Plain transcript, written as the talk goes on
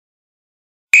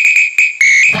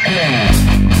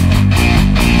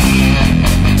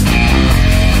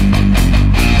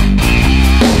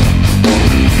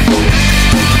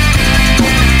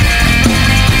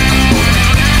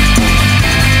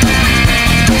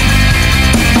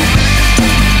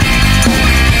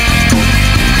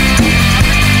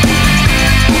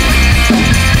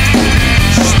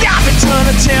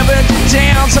Temperature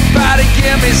down, somebody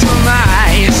give me some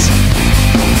ice.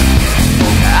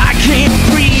 I can't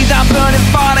breathe, I'm burning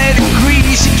 40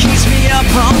 degrees. She keeps me up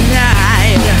all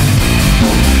night.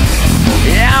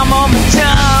 Yeah, I'm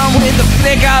overdone with the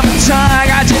flick of a tongue.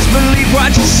 I just believe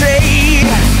what you say.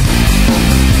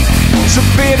 So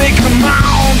baby, come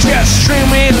on, just string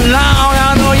me along.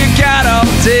 I know you got all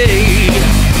day.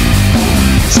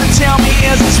 So tell me,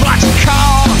 is this what you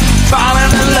call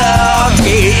falling in love?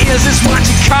 Yeah, is this what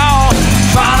you call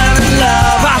falling in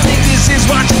love? I think this is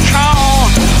what you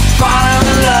call falling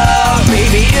in love,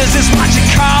 baby. Is this what you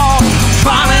call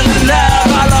falling in love?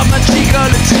 I love my Chica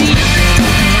Latina.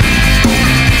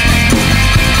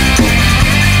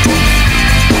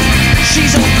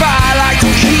 She's on fire like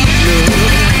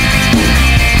tequila.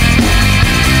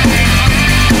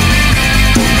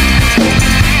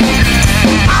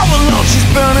 She's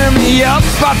burning me up,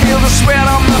 I feel the sweat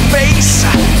on my face.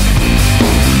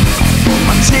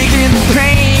 I'm taking the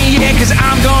pain, yeah, cause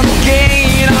I'm gonna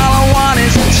gain. All I want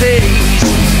is a taste.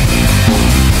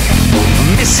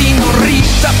 Mi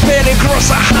senorita,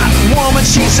 peligrosa, hot woman,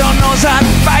 she so knows how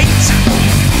to fight.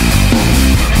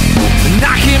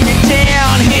 Knocking me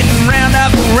down, hitting round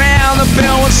after round, the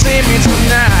bell will save me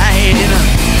tonight.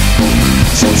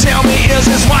 So tell me, is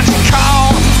this what you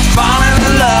call falling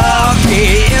in love?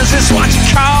 Yeah, is this what you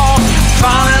call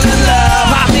falling in love?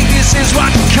 I think this is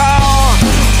what you call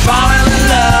falling in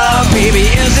love, baby.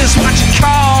 Is this what you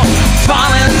call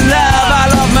falling in love? I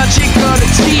love my Chica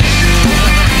Latina.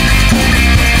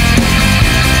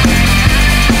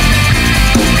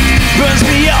 Burns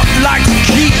me up like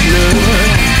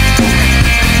tequila.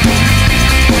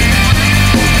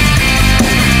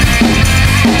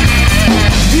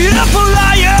 Beautiful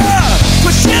liar,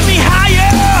 pushing me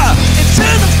higher into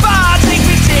the fire. Take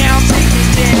me down, take me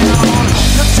down.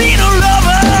 Latino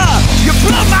lover, you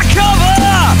blew my cover.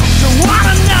 Don't want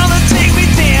another. Take me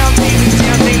down, take me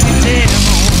down, take me down.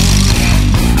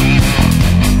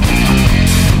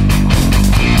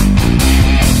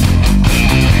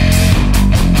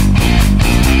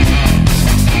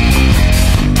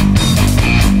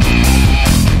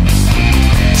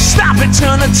 Stop it,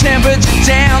 turn the temperature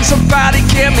down. Somebody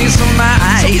give me some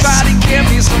ice. Somebody give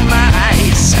me some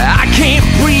ice. I can't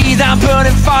breathe, I'm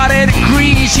burning 40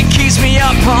 degrees. She keeps me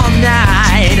up all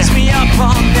night. Keeps me up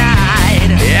all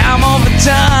night. Yeah, I'm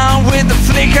overdone with the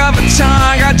flick of a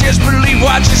tongue. I just believe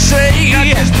what you say.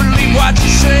 I just believe what you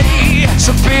say.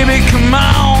 So baby, come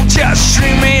on, just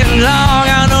string me along.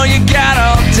 I know you got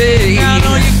all day. I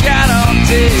know you got all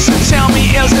day. So tell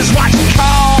me, is this what you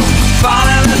call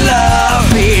falling in love?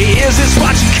 Hey, is this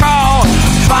what you call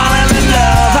falling in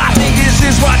love? I think this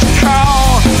is what you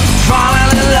call falling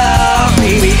in love,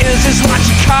 baby. Is this what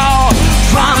you call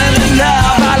falling in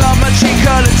love? I love my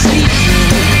Chica Latina.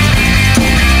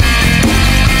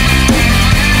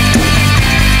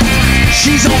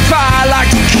 She's on fire like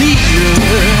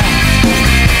tequila.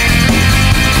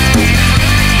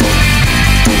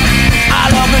 I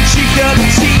love my Chica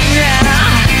Latina.